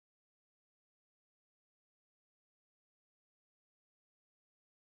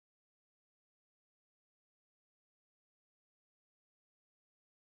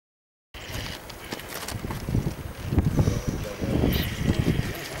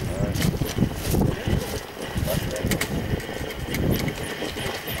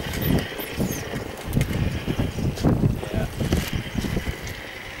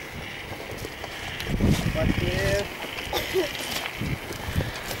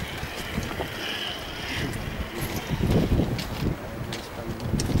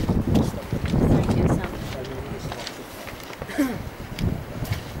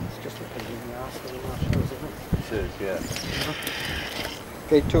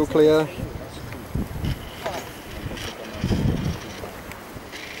Gate 2 clear.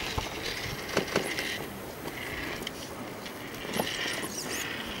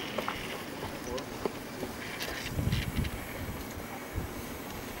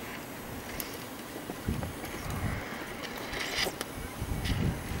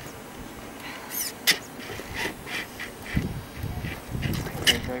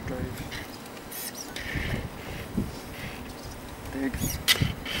 Drive. Dig.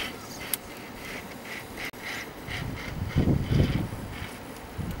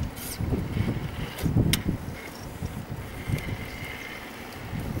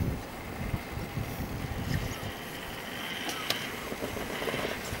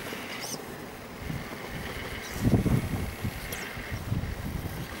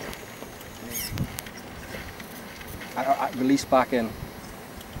 I release back in.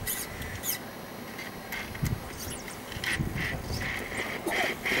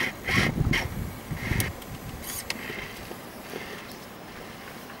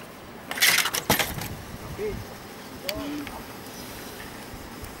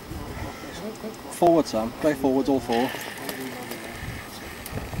 Forward, Sam. Drive forwards, all four.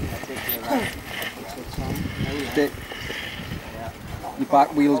 Your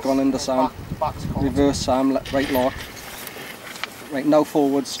back wheel's gone into Sam. Reverse Sam, right lock. Right, now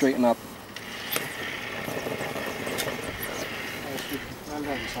forward, straighten up.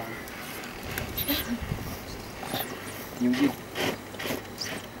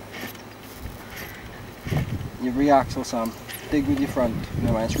 You re-axle, Sam. Dig with your front.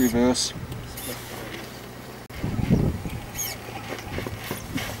 No, it's reverse.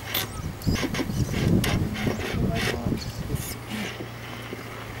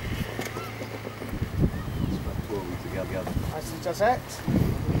 Does it?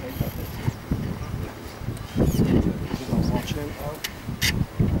 Watching.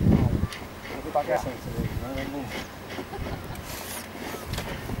 I'll be back out.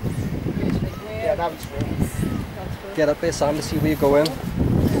 Yeah, that was true. Get up there, Sam, to see where you're going.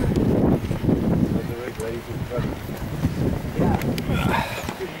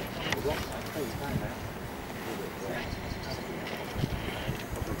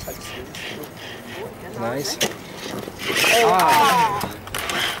 Nice. Ah!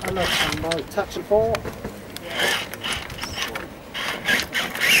 I love some more touch and ball.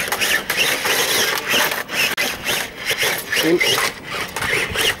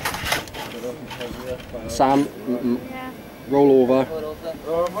 Sam, roll over.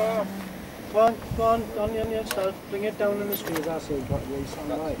 Over. Go on yourself. Bring it down in the squeeze. That's it. Got to race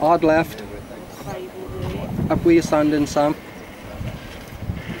on right. Hard left. Up where you're standing, Sam.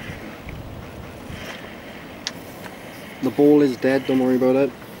 The ball is dead, don't worry about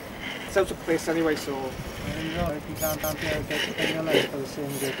it. It's out of place anyway, so if you can't get your leg for the same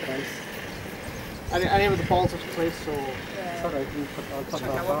good price. Any of the balls out of place, so it's alright, I'll put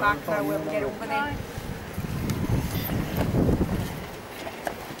that back now, we'll get over there.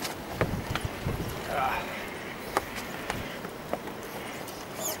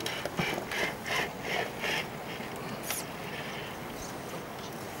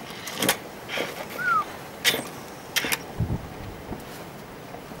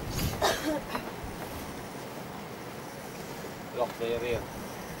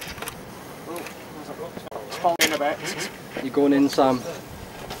 In a bit. You're going in, Sam.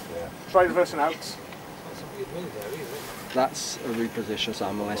 Try reversing out. That's a reposition,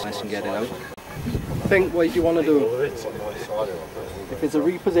 Sam, unless I can get it out. Think what you want to do. If it's a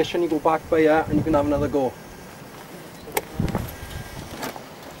reposition, you go back by here and you can have another go.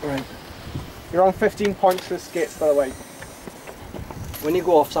 Right. You're on 15 points this skate, by the way. When you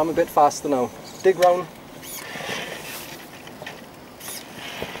go off, Sam, a bit faster now. Dig round.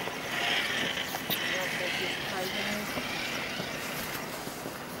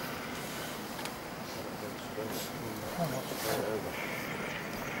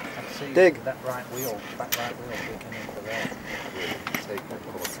 Dig. That right wheel, back right wheel, digging into there.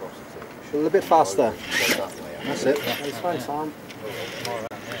 A little bit faster. That's it. It's fine, Sam.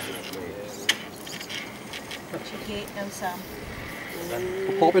 What's your gate now, Sam?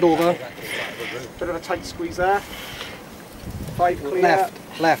 Pop it over. Bit of a tight squeeze there. 5 clear.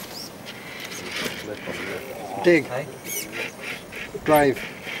 Left. Dig. Drive.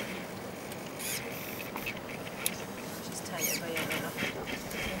 She's tighter by you.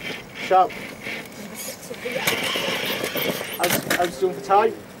 Sharp. How's doing for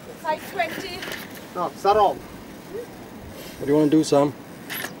time? Like 20. No, is that all? What do you want to do, Sam?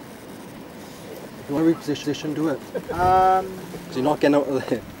 If you want to reposition, do it. Because you're not getting out of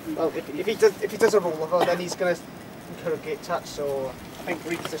there. Well, if he does a rollover, then he's going to incur a gate touch, so think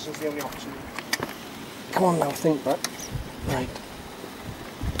reposition's the only option. Come on now, think back. Right.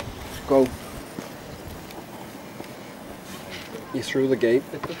 Go. You're through the gate.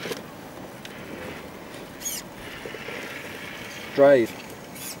 Drive.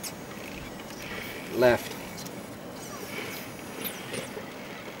 Left.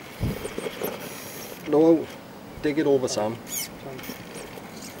 No, dig it over, Sam.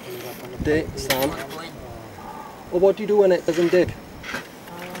 Dig, Sam. Well, what do you do when it doesn't dig?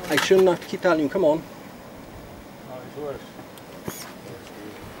 I shouldn't have to keep telling you, come on.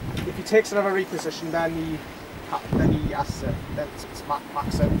 If he takes another reposition, then he has to, then it's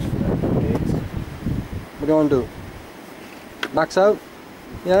max out for the gate. What do you want to do? Max out?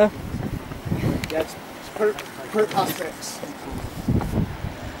 Yeah? Yeah, it's per past 6.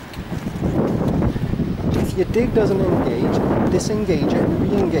 If your dig doesn't engage, disengage it and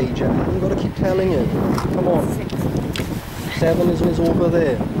re-engage it. I've got to keep telling you. Come on. 7 is over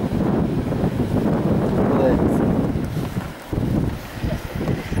there. Over there.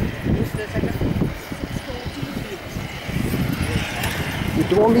 You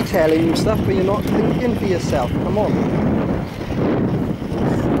don't want me telling you stuff, but you're not thinking for yourself. Come on.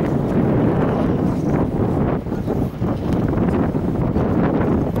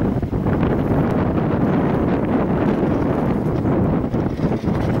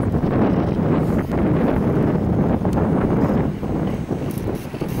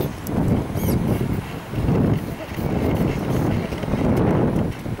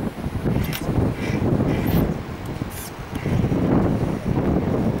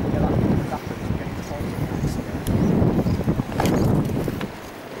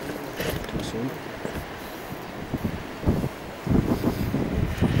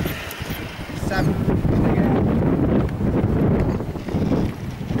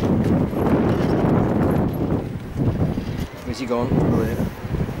 Where's he gone? Over there.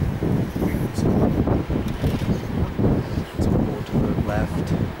 So more to the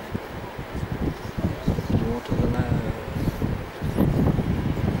left. More to the left.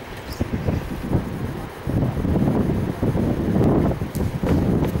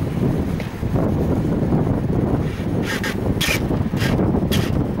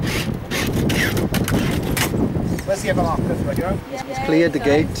 Where's the other marker? Right, you know? It's cleared the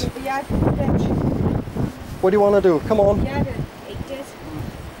gate. What do you want to do? Come on.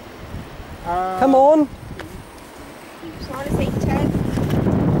 Come on.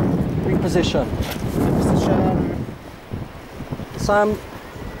 Reposition. Reposition. Sam,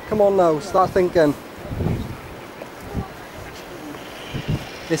 come on now. Start thinking.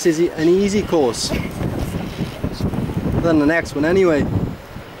 This is an easy course. Than the next one anyway.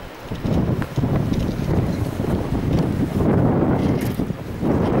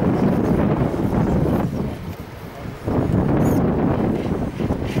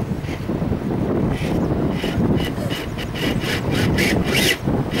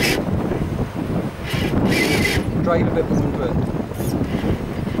 Drive a bit more into it.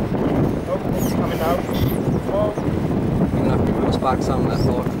 Oh, it's coming now. Oh. You're going to have to reverse back, Sam, left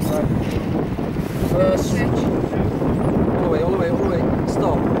or Right. all the way, all the way, all the way.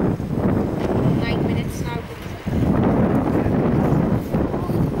 Stop. 9 minutes now.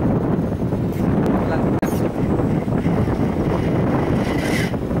 Left.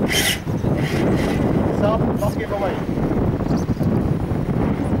 Stop, let's give away.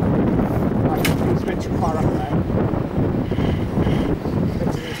 Right, it's a bit too far up there.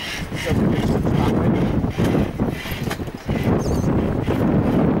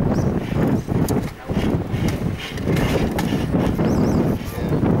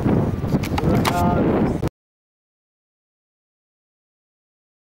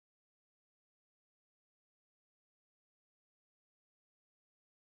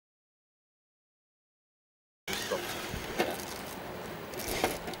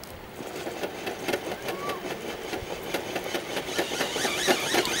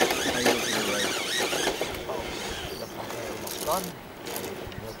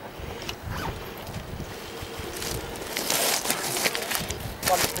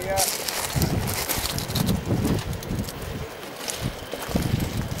 One clear.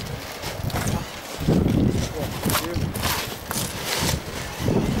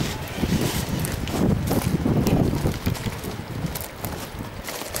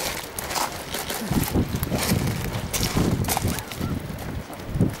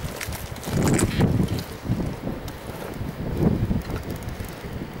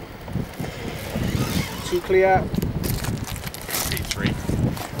 Two clear. Three.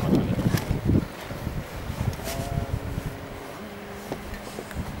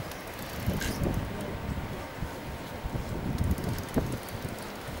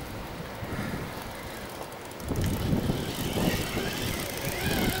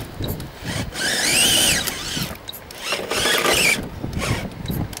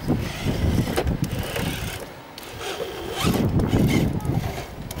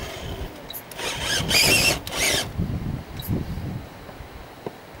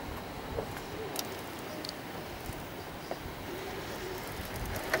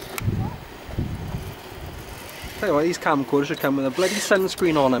 Tell you what, these camcorders should come with a bloody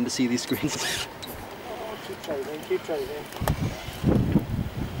sunscreen on them to see these screens. Oh, keep driving, keep driving.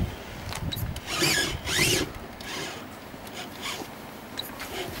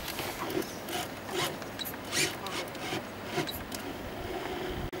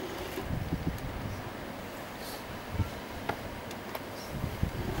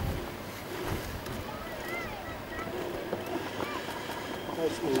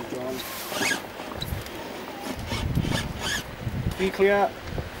 Nice move, John. Be clear.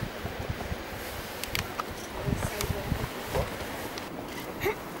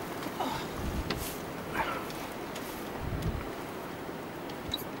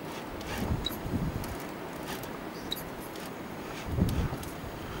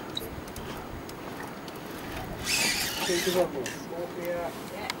 Take it up more. More clear.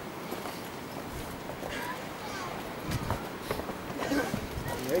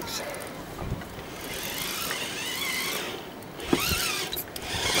 Legs.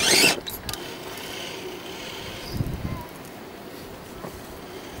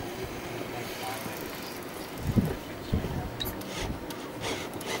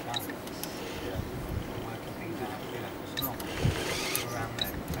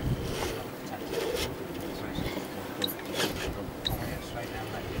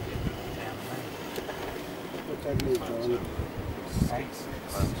 That move, John.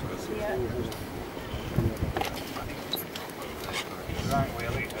 Right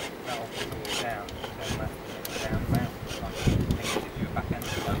wheel either, that'll pull you down, turn left, down, round. If you're back end,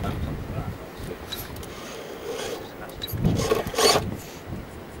 you'll go back onto that.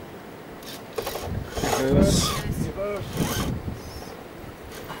 Reverse.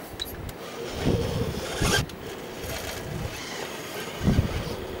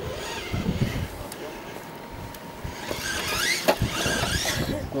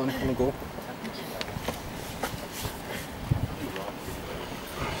 Go on, come and go.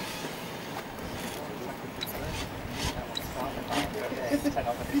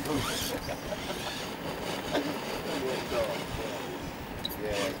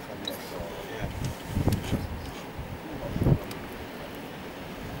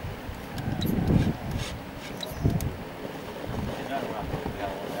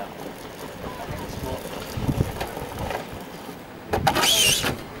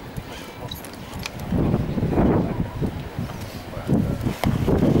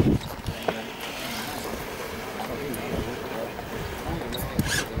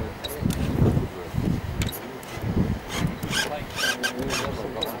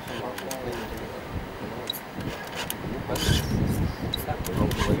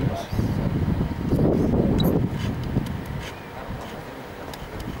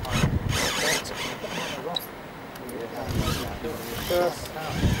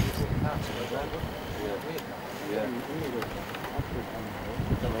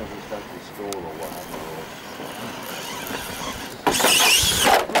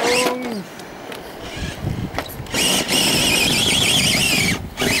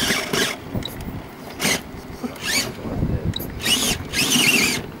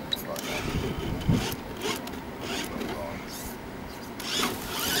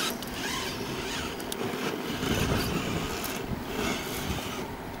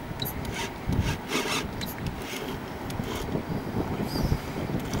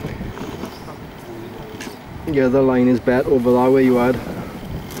 Yeah, the line is better over that way you had.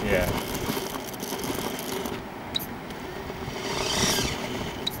 Yeah.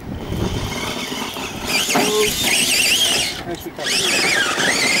 Is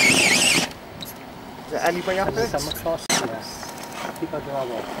there anybody up there? Some across, yes. Keep on doing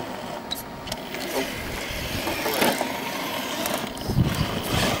that.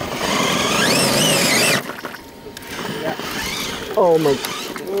 Oh my.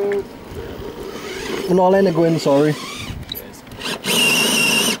 I'm not letting it go in, sorry. Missed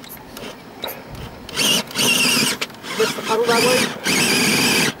the puddle that way?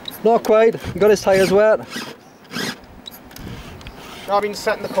 Not quite. He got his tyres wet. No, I've been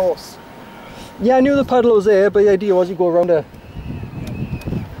setting the course. Yeah, I knew the puddle was there, but the idea was you go around it.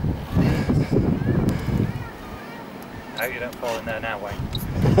 I hope you don't fall in there now, Wayne.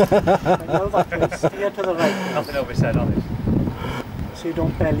 No, that way. Steer to the right. Nothing will be said on it. So you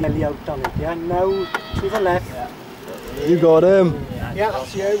don't belly out on it, yeah? Now to the left. Yeah, You got him. yeah,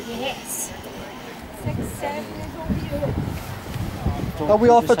 that's you. Yes. 6, 7 is over you. Are we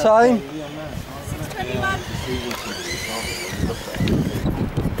off for time? 6:21.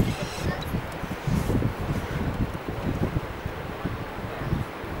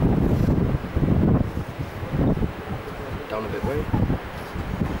 Down a bit, Wayne.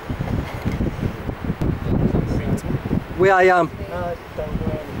 Where I am. Down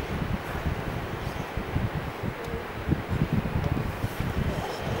there.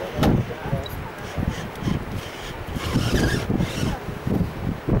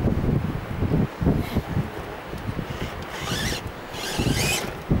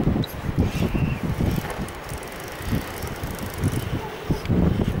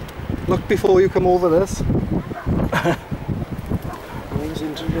 Look before you come over this. Means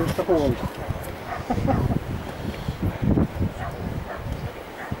introduce the hold.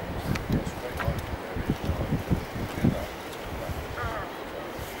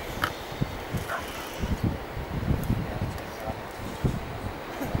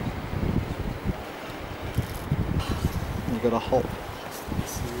 You got a hop.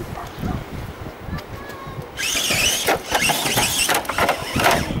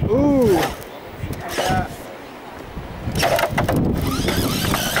 Ooh!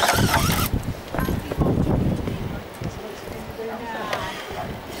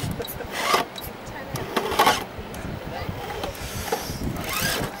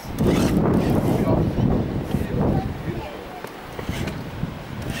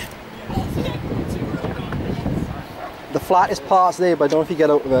 The flattest part's there, but I don't know if you get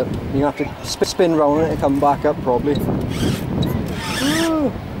out of it. You're going to have to spin round it and come back up probably.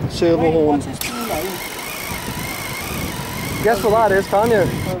 Ooh, servo horn. Guess what that is, can't you?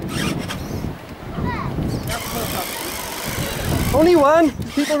 Only one!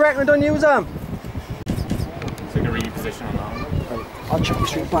 People reckon I don't use them. So you can reposition on that one. I'll chuck you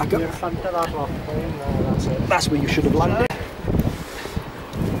straight back up. Front of that rock plane, that's it. That's where you should have landed.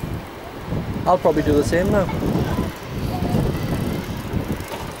 I'll probably do the same now.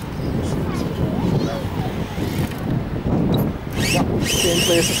 Yep, same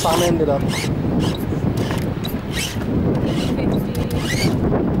place as Sam ended up.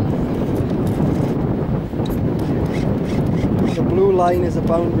 The blue line is a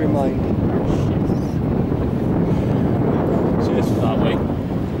boundary mine. So it's that way.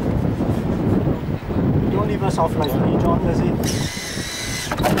 Don't leave us off like me, John, does he?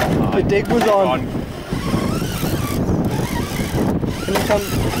 The dig was on. Can you come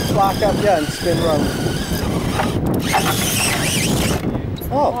back up here and spin round?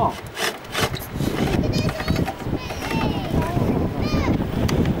 Oh.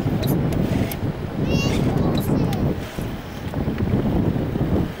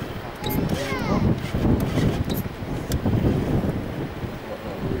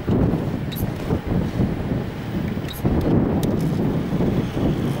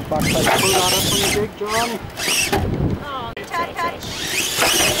 Backside pull that up on the dig, John. Oh, touch.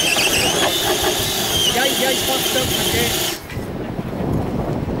 Yeah, fucked up again.